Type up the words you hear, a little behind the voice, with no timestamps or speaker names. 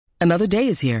Another day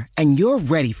is here, and you're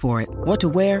ready for it. What to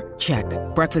wear? Check.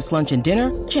 Breakfast, lunch, and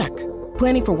dinner? Check.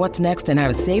 Planning for what's next and how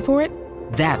to save for it?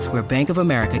 That's where Bank of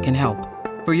America can help.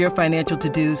 For your financial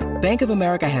to-dos, Bank of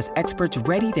America has experts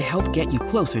ready to help get you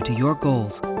closer to your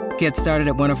goals. Get started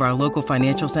at one of our local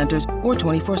financial centers or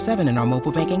 24/7 in our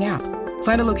mobile banking app.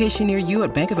 Find a location near you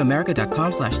at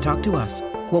bankofamerica.com/talktous.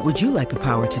 What would you like the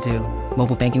power to do?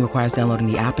 Mobile banking requires downloading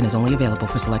the app and is only available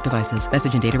for select devices.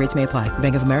 Message and data rates may apply.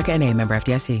 Bank of America N.A., member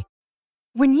FDIC.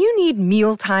 When you need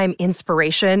mealtime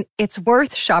inspiration, it's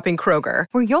worth shopping Kroger,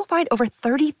 where you'll find over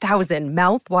 30,000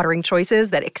 mouth-watering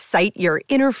choices that excite your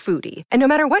inner foodie. And no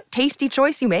matter what tasty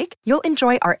choice you make, you'll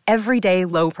enjoy our everyday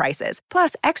low prices,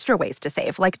 plus extra ways to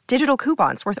save, like digital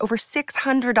coupons worth over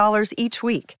 $600 each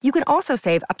week. You can also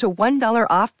save up to $1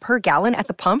 off per gallon at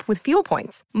the pump with fuel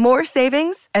points. More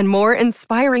savings and more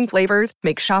inspiring flavors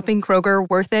make shopping Kroger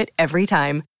worth it every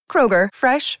time. Kroger,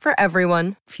 fresh for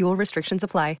everyone. Fuel restrictions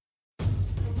apply.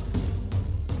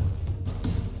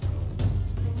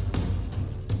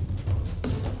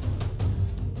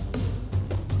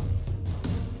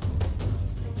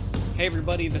 Hey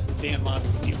everybody, this is Dan Mott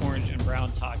with the Orange and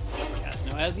Brown Talk podcast.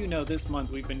 Now, as you know, this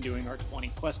month we've been doing our 20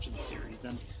 questions series,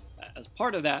 and as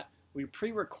part of that, we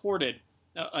pre-recorded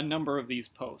a number of these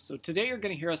posts. So today you're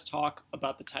going to hear us talk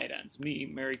about the tight ends, me,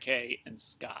 Mary Kay, and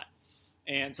Scott.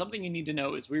 And something you need to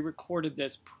know is we recorded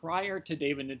this prior to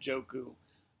David Njoku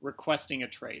requesting a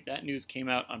trade. That news came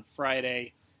out on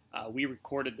Friday. We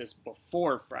recorded this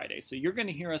before Friday. So you're going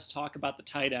to hear us talk about the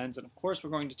tight ends, and of course we're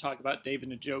going to talk about David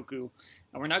Njoku.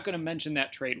 And we're not going to mention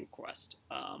that trade request,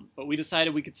 but we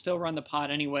decided we could still run the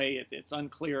pod anyway. It's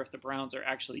unclear if the Browns are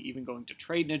actually even going to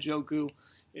trade Njoku,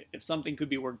 if something could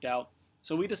be worked out.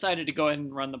 So we decided to go ahead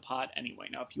and run the pod anyway.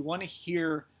 Now, if you want to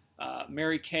hear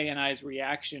Mary Kay and I's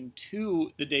reaction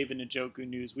to the David Njoku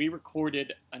news, we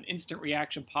recorded an instant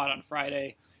reaction pod on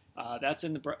Friday. That's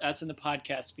in the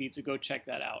podcast feed, so go check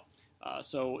that out.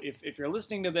 So if you're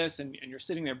listening to this and you're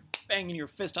sitting there banging your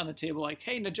fist on the table like,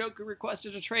 hey, Njoku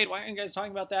requested a trade, why aren't you guys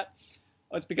talking about that?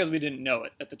 Well, it's because we didn't know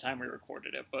it at the time we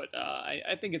recorded it, but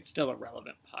I think it's still a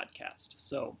relevant podcast.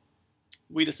 So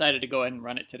we decided to go ahead and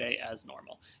run it today as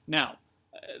normal. Now,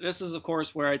 this is, of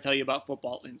course, where I tell you about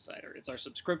Football Insider. It's our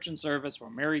subscription service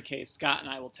where Mary Kay, Scott, and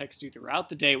I will text you throughout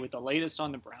the day with the latest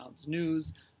on the Browns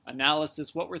news,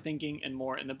 analysis, what we're thinking, and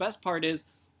more. And the best part is,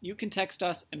 you can text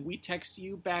us, and we text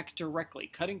you back directly,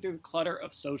 cutting through the clutter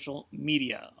of social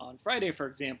media. On Friday, for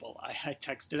example, I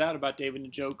texted out about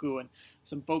David Njoku, and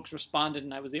some folks responded,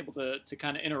 and I was able to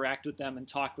kind of interact with them and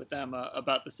talk with them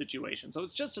about the situation. So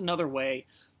it's just another way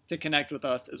to connect with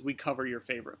us as we cover your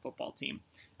favorite football team.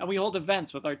 And we hold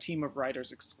events with our team of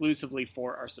writers exclusively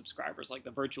for our subscribers, like the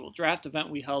virtual draft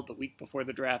event we held the week before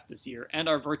the draft this year, and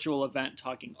our virtual event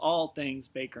talking all things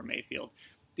Baker Mayfield.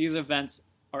 These events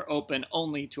are open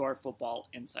only to our Football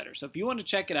Insider. So if you want to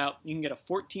check it out, you can get a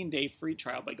 14-day free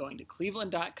trial by going to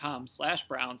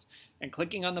cleveland.com/Browns and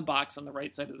clicking on the box on the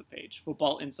right side of the page.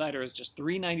 Football Insider is just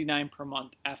 $3.99 per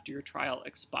month after your trial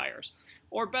expires.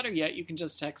 Or better yet, you can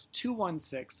just text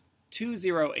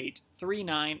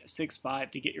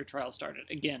 216-208-3965 to get your trial started.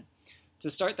 Again,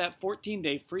 to start that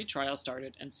 14-day free trial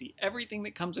started and see everything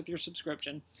that comes with your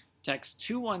subscription, text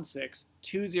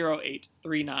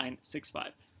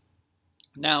 216-208-3965.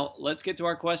 Now, let's get to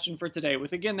our question for today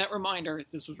with, again, that reminder,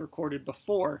 this was recorded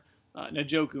before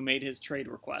Njoku made his trade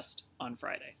request on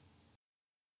Friday.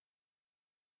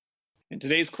 And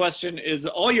today's question is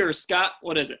all yours, Scott.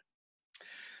 What is it?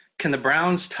 Can the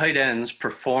Browns tight ends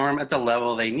perform at the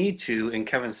level they need to in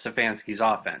Kevin Stefanski's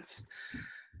offense?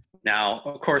 Now,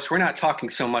 of course, we're not talking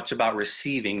so much about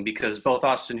receiving because both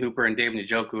Austin Hooper and David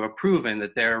Njoku have proven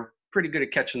that they're pretty good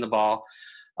at catching the ball.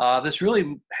 This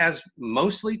really has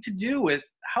mostly to do with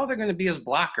how they're going to be as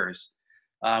blockers.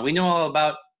 We know all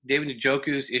about David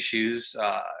Njoku's issues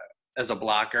as a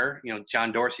blocker. You know,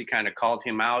 John Dorsey kind of called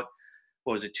him out,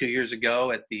 2 years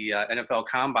ago at the NFL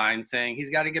Combine, saying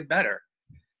he's got to get better.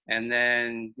 And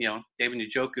then, David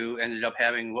Njoku ended up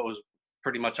having what was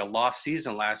pretty much a lost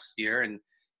season last year. And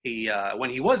he,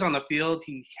 when he was on the field,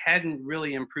 he hadn't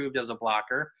really improved as a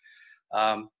blocker.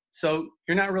 So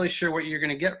you're not really sure what you're going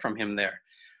to get from him there.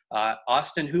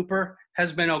 Austin Hooper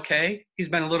has been okay. He's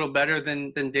been a little better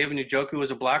than David Njoku as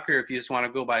a blocker if you just want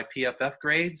to go by PFF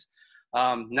grades.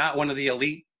 Not one of the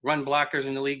elite run blockers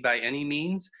in the league by any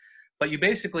means, but you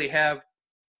basically have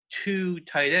two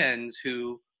tight ends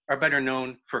who are better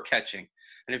known for catching.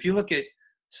 And if you look at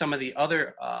some of the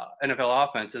other NFL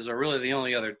offenses, are really the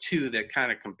only other two that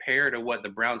kind of compare to what the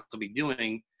Browns will be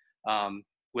doing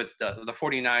with the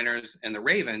 49ers and the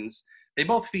Ravens, they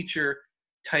both feature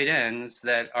tight ends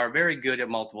that are very good at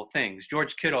multiple things.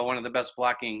 George Kittle, one of the best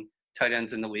blocking tight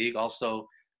ends in the league, also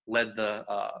led the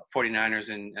 49ers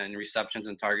in receptions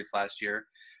and targets last year.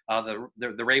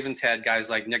 The Ravens had guys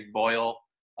like Nick Boyle,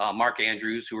 Mark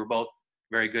Andrews, who were both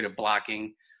very good at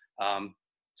blocking.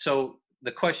 So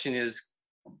the question is,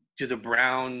 do the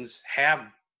Browns have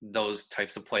those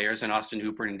types of players in Austin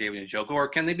Hooper and David Njoku, or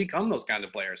can they become those kind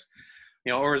of players?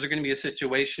 Or is there going to be a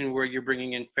situation where you're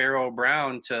bringing in Pharaoh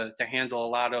Brown to handle a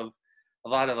lot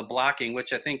of the blocking,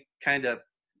 which I think kind of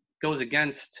goes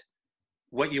against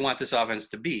what you want this offense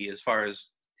to be as far as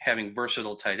having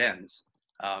versatile tight ends.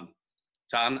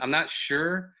 So I'm not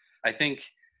sure. I think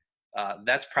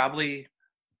that's probably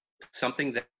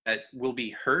something that will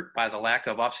be hurt by the lack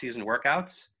of off-season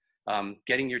workouts.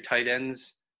 Getting your tight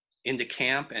ends into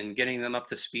camp and getting them up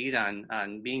to speed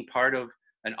on being part of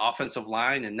an offensive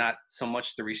line and not so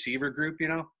much the receiver group,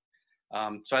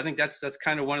 So I think that's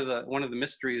kind of one of the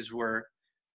mysteries we're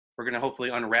going to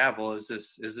hopefully unravel as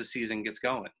the season gets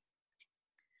going.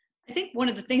 I think one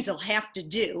of the things they'll have to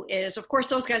do is, of course,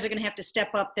 those guys are going to have to step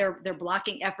up their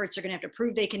blocking efforts. They're going to have to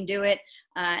prove they can do it,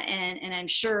 and I'm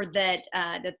sure that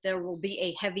there will be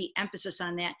a heavy emphasis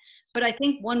on that. But I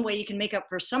think one way you can make up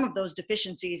for some of those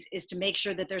deficiencies is to make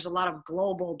sure that there's a lot of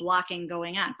global blocking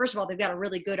going on. First of all, they've got a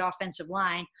really good offensive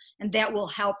line, and that will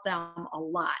help them a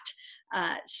lot.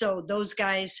 So those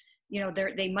guys,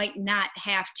 they might not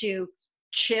have to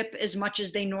chip as much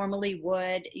as they normally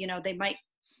would. They might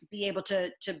be able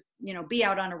to be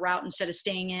out on a route instead of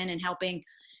staying in and helping,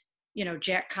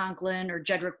 Jack Conklin or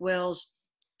Jedrick Wills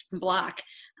block.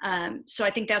 So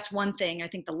I think that's one thing. I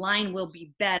think the line will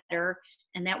be better,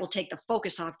 and that will take the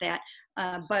focus off that.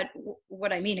 But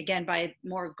what I mean, again, by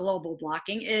more global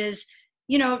blocking is,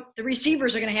 the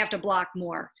receivers are going to have to block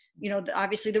more.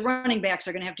 Obviously the running backs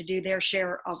are going to have to do their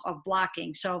share of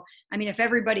blocking. So, I mean, if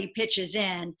everybody pitches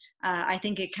in, I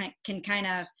think it can kind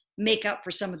of make up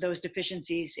for some of those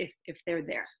deficiencies if they're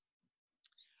there.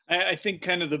 I think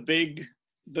kind of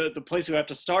the place we have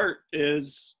to start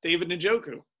is David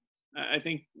Njoku. I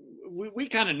think we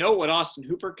kind of know what Austin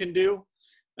Hooper can do,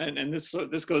 and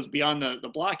this goes beyond the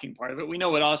blocking part of it. We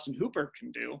know what Austin Hooper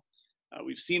can do.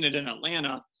 We've seen it in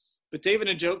Atlanta, but David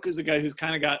Njoku is a guy who's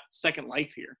kind of got second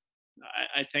life here.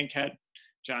 I think had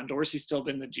John Dorsey still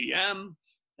been the GM,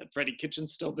 had Freddie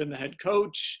Kitchens still been the head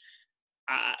coach,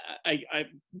 I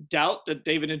doubt that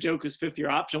David Njoku's fifth-year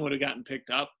option would have gotten picked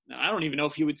up. Now, I don't even know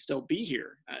if he would still be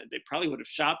here. They probably would have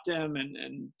shopped him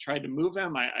and tried to move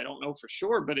him. I don't know for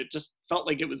sure, but it just felt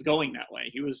like it was going that way.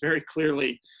 He was very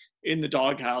clearly in the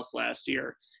doghouse last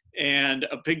year. And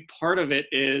a big part of it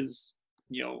is,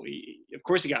 of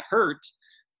course he got hurt,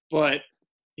 but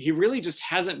he really just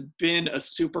hasn't been a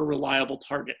super reliable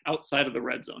target outside of the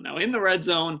red zone. Now, in the red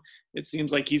zone, it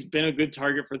seems like he's been a good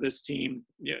target for this team.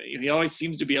 He always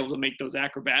seems to be able to make those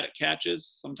acrobatic catches.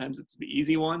 Sometimes it's the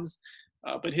easy ones.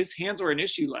 But his hands were an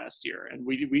issue last year. And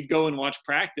we'd go and watch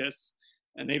practice,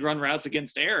 and they'd run routes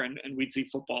against air, and we'd see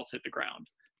footballs hit the ground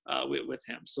with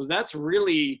him. So that's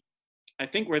really, I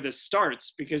think, where this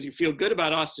starts, because you feel good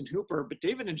about Austin Hooper, but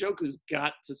David Njoku's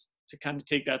got to kind of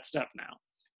take that step now.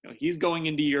 He's going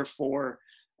into year 4.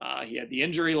 He had the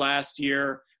injury last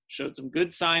year, showed some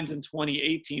good signs in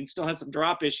 2018, still had some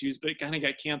drop issues, but it kind of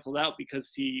got canceled out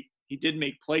because he did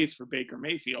make plays for Baker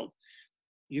Mayfield.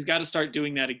 He's got to start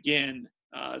doing that again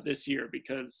this year,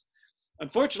 because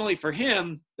unfortunately for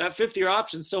him, that fifth-year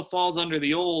option still falls under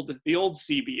the old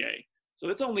CBA. So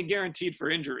it's only guaranteed for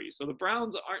injury. So the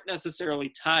Browns aren't necessarily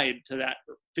tied to that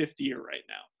fifth year right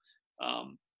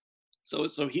now. So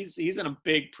he's in a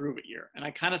big prove-it year. And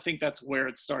I kind of think that's where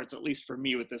it starts, at least for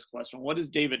me with this question. What is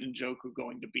David Njoku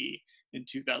going to be in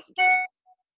 2020?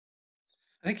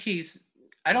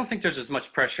 I don't think there's as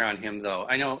much pressure on him, though.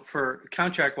 I know for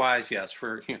contract-wise, yes,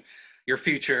 for your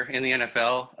future in the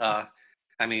NFL,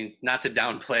 I mean, not to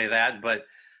downplay that, but,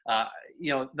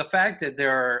 the fact that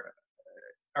there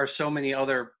are so many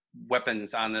other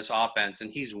weapons on this offense,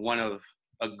 and he's one of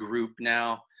a group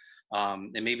now,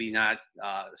 and maybe not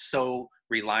so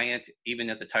reliant even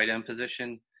at the tight end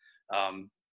position.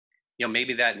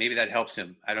 Maybe that helps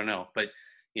him. I don't know, but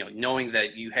knowing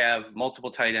that you have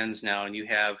multiple tight ends now, and you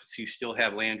still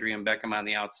have Landry and Beckham on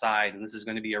the outside, and this is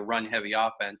going to be a run-heavy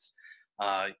offense.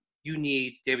 You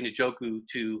need David Njoku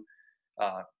to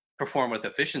perform with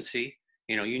efficiency.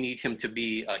 You need him to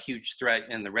be a huge threat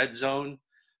in the red zone.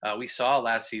 We saw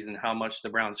last season how much the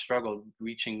Browns struggled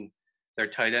reaching their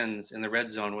tight ends in the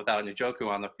red zone without Njoku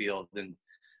on the field. And,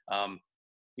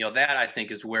 that I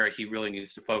think is where he really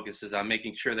needs to focus, is on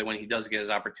making sure that when he does get his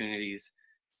opportunities,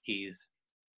 he's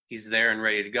there and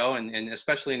ready to go, and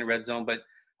especially in the red zone. But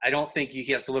I don't think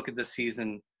he has to look at this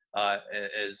season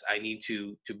as I need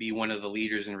to be one of the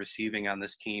leaders in receiving on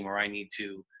this team, or I need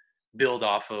to build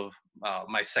off of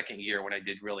my second year when I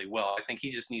did really well. I think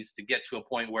he just needs to get to a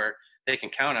point where they can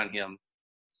count on him,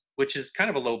 which is kind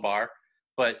of a low bar.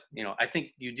 But, I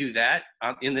think you do that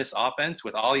in this offense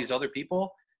with all these other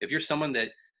people. If you're someone that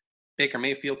Baker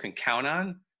Mayfield can count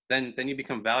on, then you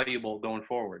become valuable going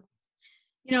forward.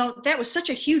 That was such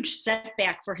a huge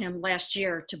setback for him last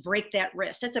year to break that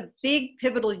wrist. That's a big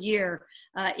pivotal year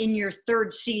in your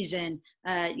third season,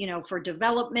 for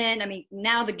development. I mean,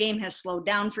 now the game has slowed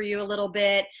down for you a little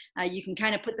bit. You can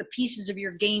kind of put the pieces of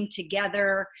your game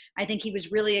together. I think he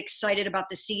was really excited about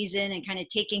the season and kind of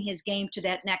taking his game to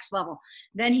that next level.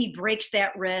 Then he breaks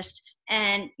that wrist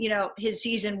and, his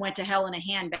season went to hell in a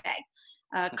handbag.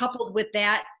 Coupled with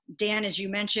that, Dan, as you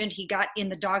mentioned, he got in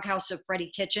the doghouse of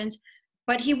Freddie Kitchens.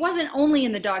 But he wasn't only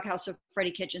in the doghouse of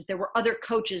Freddie Kitchens. There were other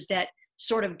coaches that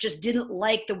sort of just didn't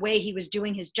like the way he was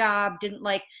doing his job, didn't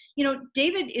like,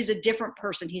 David is a different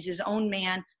person. He's his own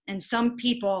man, and some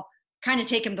people kind of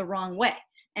take him the wrong way.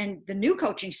 And the new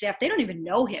coaching staff, they don't even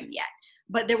know him yet.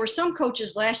 But there were some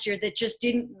coaches last year that just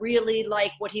didn't really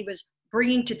like what he was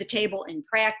bringing to the table in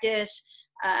practice.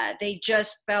 They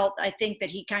just felt, I think, that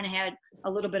he kind of had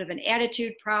a little bit of an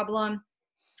attitude problem.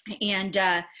 And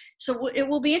so it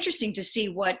will be interesting to see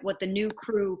what the new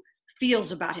crew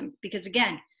feels about him, because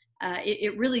again,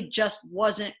 it really just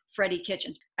wasn't Freddie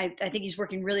Kitchens. I think he's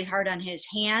working really hard on his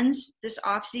hands this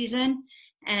offseason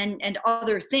and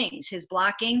other things, his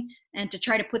blocking, and to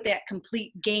try to put that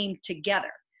complete game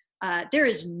together. There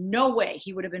is no way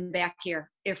he would have been back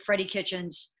here if Freddie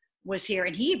Kitchens was here.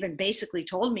 And he even basically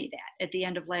told me that at the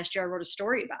end of last year. I wrote a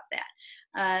story about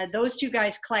that. Those two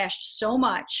guys clashed so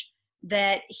much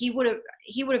that he would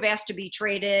have asked to be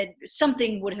traded.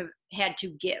 Something would have had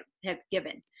to have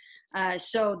given.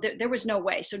 So there was no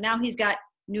way. So now he's got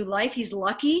new life. He's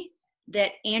lucky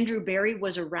that Andrew Berry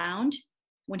was around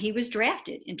when he was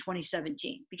drafted in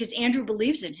 2017, because Andrew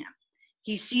believes in him.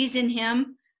 He sees in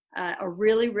him a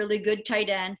really, really good tight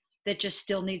end that just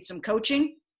still needs some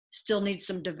coaching, still needs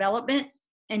some development,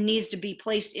 and needs to be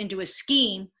placed into a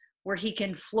scheme where he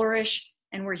can flourish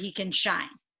and where he can shine.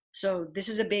 So this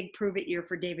is a big prove-it year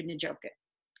for David Njoku.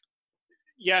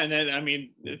 Yeah, and then,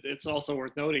 it's also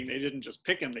worth noting they didn't just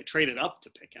pick him; they traded up to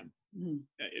pick him.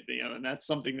 Mm-hmm. And that's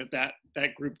something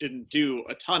that group didn't do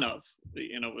a ton of.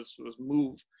 Was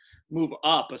move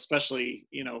up, especially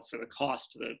for the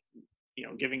cost that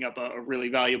giving up a really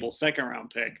valuable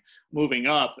second-round pick, moving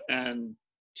up and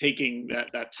taking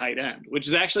that tight end, which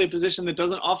is actually a position that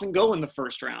doesn't often go in the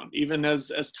first round, even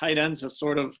as tight ends have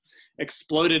sort of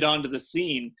exploded onto the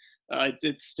scene.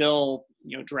 It's still,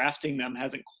 drafting them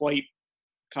hasn't quite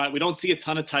caught. We don't see a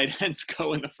ton of tight ends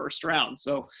go in the first round.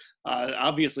 So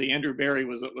obviously Andrew Berry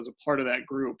was a part of that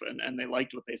group, and they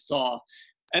liked what they saw.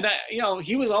 And,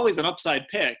 he was always an upside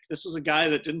pick. This was a guy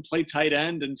that didn't play tight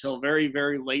end until very,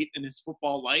 very late in his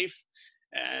football life.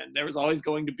 And there was always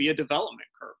going to be a development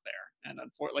curve there. And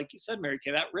unfortunately, like you said, Mary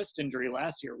Kay, that wrist injury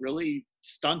last year really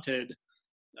stunted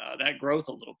that growth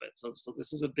a little bit. So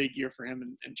this is a big year for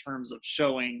him in terms of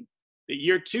showing that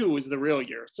year two was the real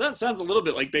year. So that sounds a little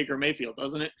bit like Baker Mayfield,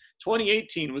 doesn't it?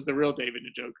 2018 was the real David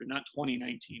Njoku, not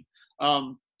 2019.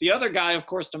 The other guy, of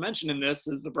course, to mention in this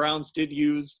is the Browns did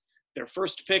use their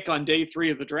first pick on day 3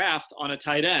 of the draft on a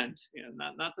tight end.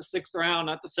 Not the 6th round,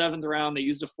 not the 7th round. They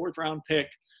used a 4th round pick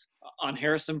on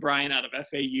Harrison Bryant out of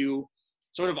FAU.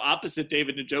 Sort of opposite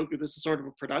David Njoku, this is sort of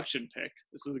a production pick.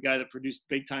 This is a guy that produced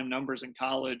big-time numbers in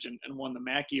college and won the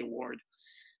Mackey Award.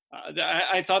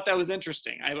 I thought that was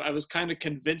interesting. I was kind of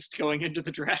convinced going into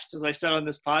the draft, as I said on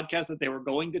this podcast, that they were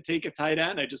going to take a tight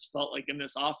end. I just felt like in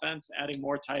this offense, adding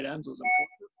more tight ends was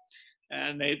important.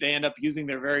 And they end up using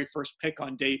their very first pick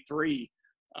on day 3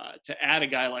 to add a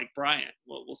guy like Bryant.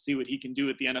 We'll see what he can do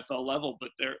at the NFL level,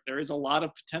 but there is a lot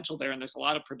of potential there, and there's a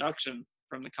lot of production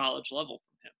from the college level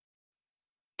from him.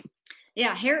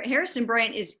 Yeah, Harrison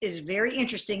Bryant is very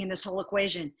interesting in this whole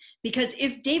equation, because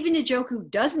if David Njoku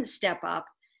doesn't step up,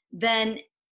 then,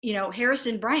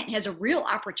 Harrison Bryant has a real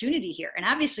opportunity here. And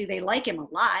obviously they like him a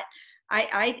lot.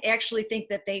 I actually think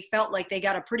that they felt like they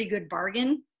got a pretty good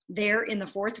bargain there in the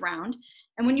 4th round.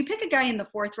 And when you pick a guy in the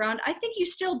 4th round, I think you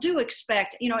still do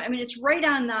expect, it's right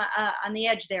on the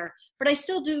edge there, but I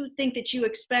still do think that you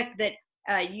expect that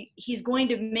he's going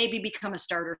to maybe become a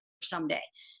starter someday.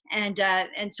 And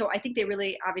so I think they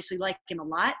really obviously like him a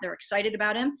lot. They're excited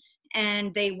about him.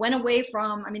 And they went away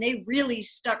from, they really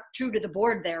stuck true to the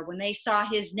board there when they saw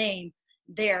his name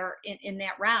there in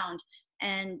that round.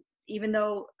 And even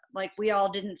though, like, we all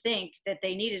didn't think that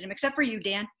they needed him, except for you,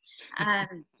 Dan,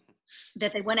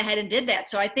 that they went ahead and did that.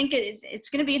 So I think it's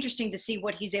going to be interesting to see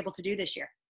what he's able to do this year.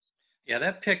 Yeah,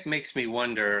 that pick makes me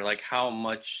wonder, like, how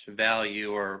much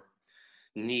value or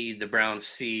need the Browns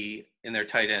see in their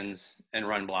tight ends and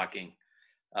run blocking.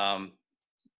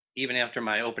 Even after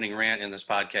my opening rant in this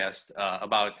podcast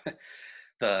about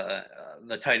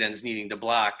the tight ends needing to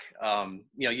block,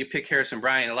 you pick Harrison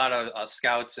Bryant. A lot of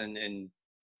scouts and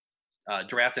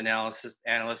draft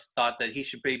analysts thought that he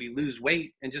should maybe lose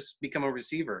weight and just become a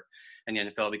receiver in the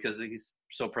NFL because he's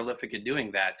so prolific at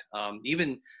doing that.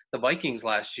 Even the Vikings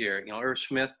last year, Irv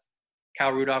Smith,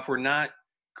 Kyle Rudolph were not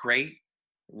great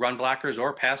run blockers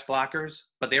or pass blockers,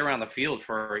 but they were on the field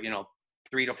for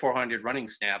 300 to 400 running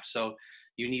snaps. So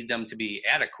you need them to be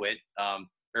adequate.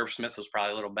 Irv Smith was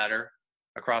probably a little better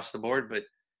across the board, but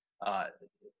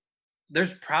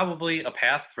there's probably a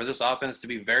path for this offense to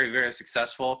be very, very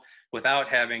successful without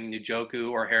having Njoku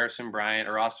or Harrison Bryant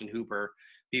or Austin Hooper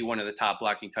be one of the top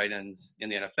blocking tight ends in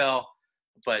the NFL.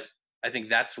 But I think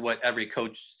that's what every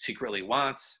coach secretly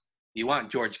wants. You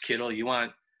want George Kittle, you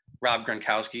want Rob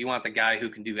Gronkowski, you want the guy who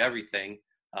can do everything.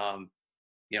 I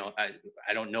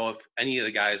don't know if any of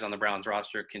the guys on the Browns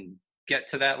roster can get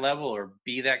to that level or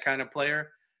be that kind of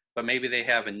player, but maybe they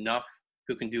have enough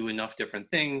who can do enough different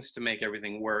things to make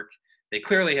everything work. They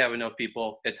clearly have enough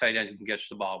people at tight end who can catch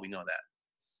the ball. We know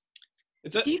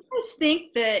that. Do you guys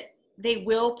think that they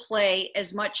will play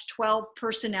as much 12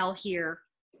 personnel here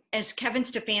as Kevin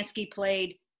Stefanski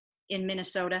played in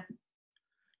Minnesota?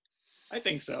 I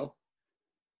think so.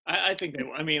 I think they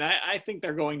will. I mean, I think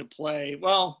they're going to play,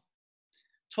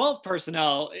 12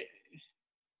 personnel.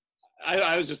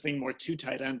 I was just thinking more 2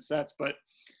 tight end sets, but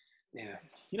yeah,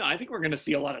 I think we're going to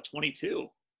see a lot of 22.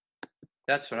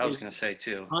 That's what I was going to say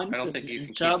too. Hunt I don't think you can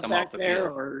keep Chubb them back off the there,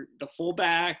 field. or the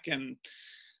fullback. And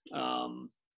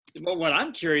but what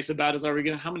I'm curious about is,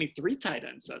 how many 3 tight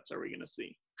end sets are we going to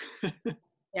see?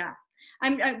 Yeah,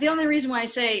 I'm the only reason why I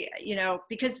say,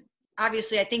 because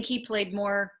obviously I think he played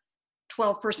more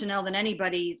 12 personnel than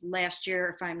anybody last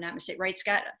year, if I'm not mistaken, right,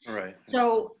 Scott? Right.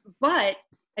 So, but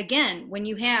again, when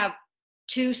you have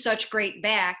 2 such great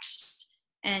backs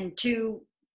and 2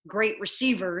 great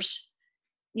receivers,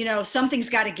 something's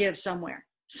got to give somewhere.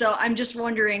 So I'm just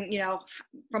wondering,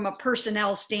 from a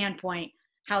personnel standpoint,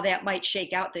 how that might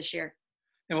shake out this year.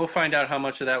 And we'll find out how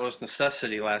much of that was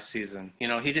necessity last season.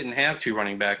 He didn't have 2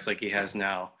 running backs like he has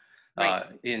now. Right.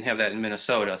 He didn't have that in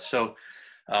Minnesota. So,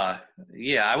 I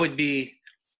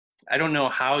don't know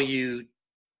how you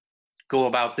go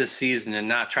about this season and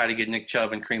not try to get Nick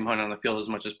Chubb and Kareem Hunt on the field as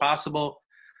much as possible.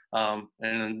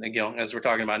 And again, as we're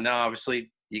talking about now,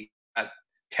 obviously you got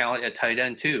talent at tight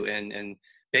end too. And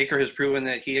Baker has proven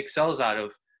that he excels out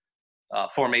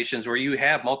of formations where you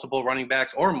have multiple running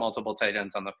backs or multiple tight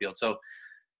ends on the field. So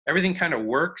everything kind of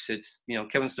works. It's,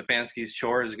 Kevin Stefanski's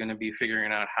chore is going to be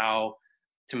figuring out how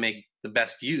to make the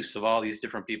best use of all these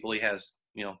different people he has,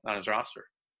 on his roster.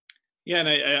 Yeah,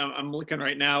 and I'm looking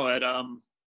right now at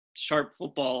Sharp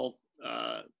Football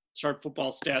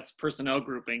Stats personnel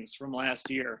groupings from last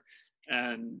year,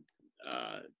 and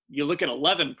you look at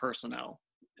 11 personnel,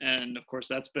 and of course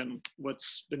that's been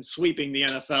what's been sweeping the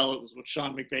NFL. It was what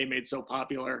Sean McVay made so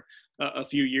popular a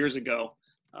few years ago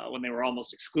when they were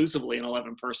almost exclusively in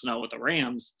 11 personnel with the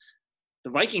Rams.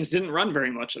 The Vikings didn't run very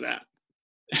much of that.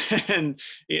 And,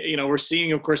 we're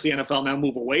seeing, of course, the NFL now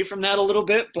move away from that a little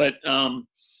bit, but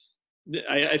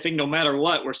I think no matter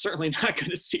what, we're certainly not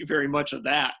going to see very much of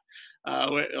that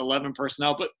with 11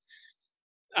 personnel. But,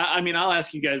 I'll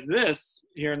ask you guys this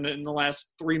here in the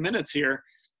last 3 minutes here.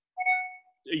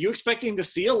 Are you expecting to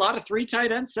see a lot of 3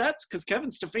 tight end sets? Because Kevin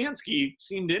Stefanski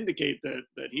seemed to indicate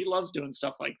that he loves doing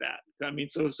stuff like that.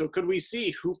 So could we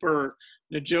see Hooper,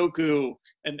 Njoku,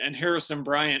 and Harrison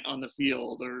Bryant on the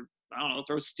field, or I don't know,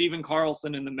 throw Steven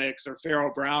Carlson in the mix, or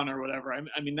Pharaoh Brown or whatever?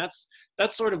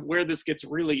 That's sort of where this gets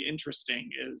really interesting,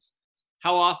 is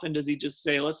how often does he just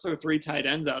say, let's throw 3 tight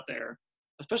ends out there,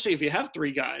 especially if you have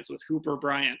 3 guys with Hooper,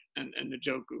 Bryant, and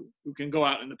Njoku who can go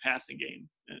out in the passing game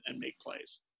and make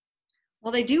plays.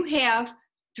 Well, they do have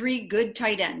 3 good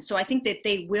tight ends, so I think that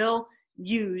they will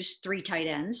use 3 tight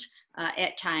ends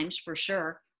at times for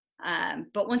sure.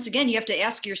 But once again, you have to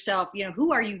ask yourself,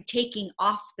 who are you taking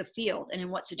off the field and in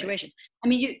what situations?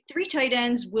 Right. 3 tight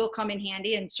ends will come in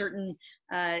handy in certain,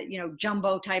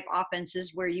 jumbo type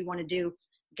offenses where you want to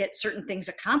get certain things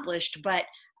accomplished. But,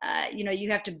 you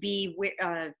have to be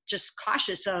just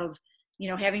cautious of,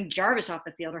 having Jarvis off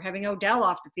the field or having Odell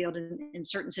off the field in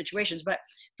certain situations. But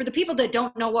for the people that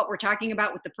don't know what we're talking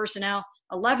about with the personnel,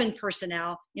 11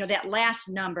 personnel, that last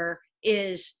number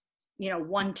is,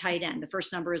 1 tight end. The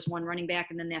first number is 1 running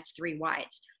back, and then that's 3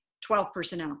 wides. 12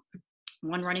 personnel,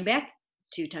 1 running back,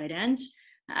 2 tight ends,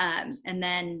 and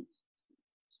then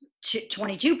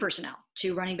 22 personnel,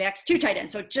 2 running backs, 2 tight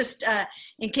ends. So just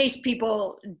in case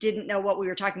people didn't know what we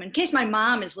were talking about, in case my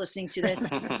mom is listening to this,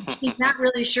 she's not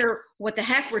really sure what the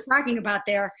heck we're talking about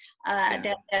there,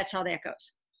 that's how that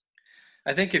goes.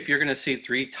 I think if you're going to see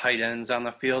 3 tight ends on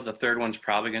the field, the third one's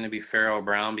probably going to be Pharaoh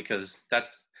Brown, because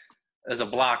that's, as a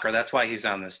blocker, that's why he's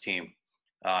on this team.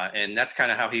 And that's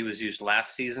kind of how he was used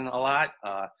last season a lot.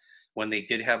 When they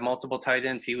did have multiple tight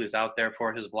ends, he was out there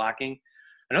for his blocking.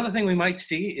 Another thing we might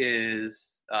see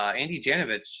is Andy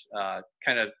Janovich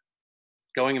kind of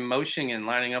going in motion and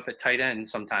lining up at tight end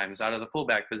sometimes out of the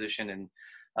fullback position and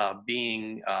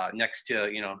being next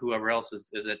to, whoever else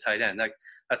is at tight end.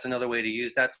 That's another way to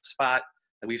use that spot.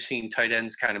 We've seen tight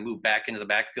ends kind of move back into the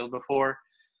backfield before.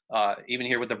 Even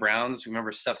here with the Browns,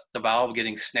 remember Seth DeValve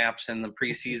getting snaps in the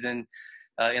preseason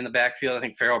in the backfield. I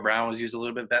think Pharaoh Brown was used a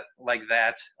little bit like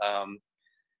that.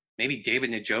 Maybe David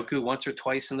Njoku once or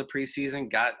twice in the preseason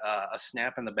got a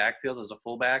snap in the backfield as a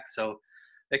fullback. So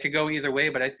it could go either way.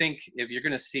 But I think if you're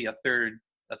going to see a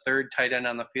third tight end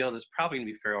on the field, it's probably going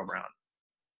to be Pharaoh Brown.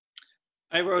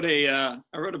 I wrote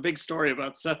a big story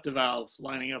about Seth DeValve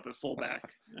lining up at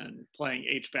fullback and playing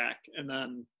H-back, and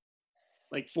then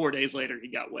like 4 days later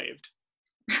he got waived.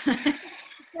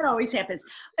 That always happens.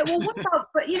 Well, what about,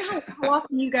 but how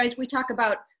often we talk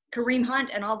about Kareem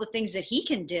Hunt and all the things that he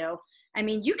can do. I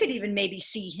mean, you could even maybe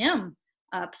see him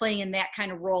playing in that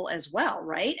kind of role as well,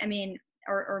 right? I mean,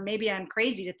 or maybe I'm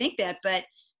crazy to think that, but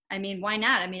I mean, why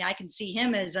not? I mean, I can see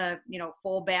him as a,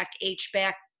 fullback,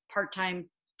 H-back, part-time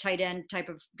tight end type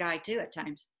of guy too at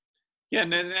times. Yeah,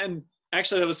 and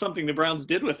actually that was something the Browns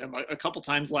did with him a couple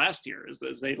times last year, is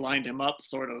they lined him up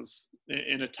sort of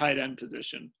in a tight end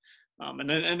position.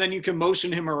 And then you can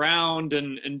motion him around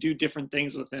and do different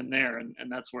things with him there.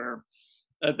 And that's where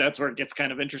it gets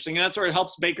kind of interesting. And that's where it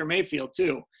helps Baker Mayfield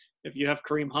too. If you have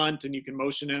Kareem Hunt and you can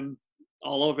motion him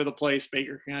all over the place,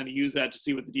 Baker can kind of use that to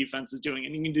see what the defense is doing.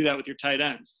 And you can do that with your tight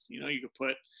ends. You could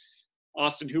put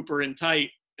Austin Hooper in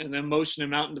tight and then motion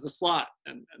him out into the slot.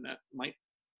 And that might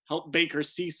help Baker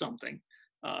see something.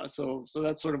 So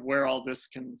that's sort of where all this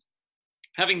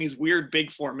having these weird big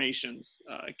formations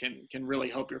can really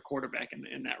help your quarterback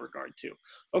in that regard too.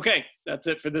 Okay, that's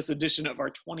it for this edition of our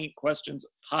 20 Questions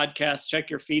podcast. Check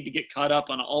your feed to get caught up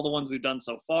on all the ones we've done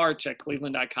so far. Check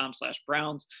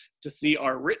cleveland.com/Browns to see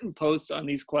our written posts on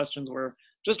these questions where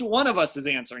just one of us is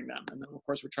answering them. And then, of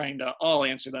course, we're trying to all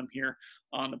answer them here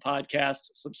on the podcast.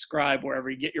 Subscribe wherever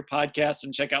you get your podcasts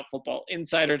and check out Football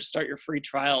Insider to start your free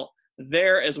trial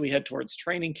there as we head towards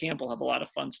training camp. We'll have a lot of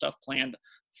fun stuff planned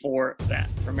for that.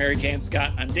 For Mary Kay and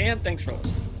Scott, I'm Dan. Thanks for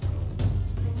listening.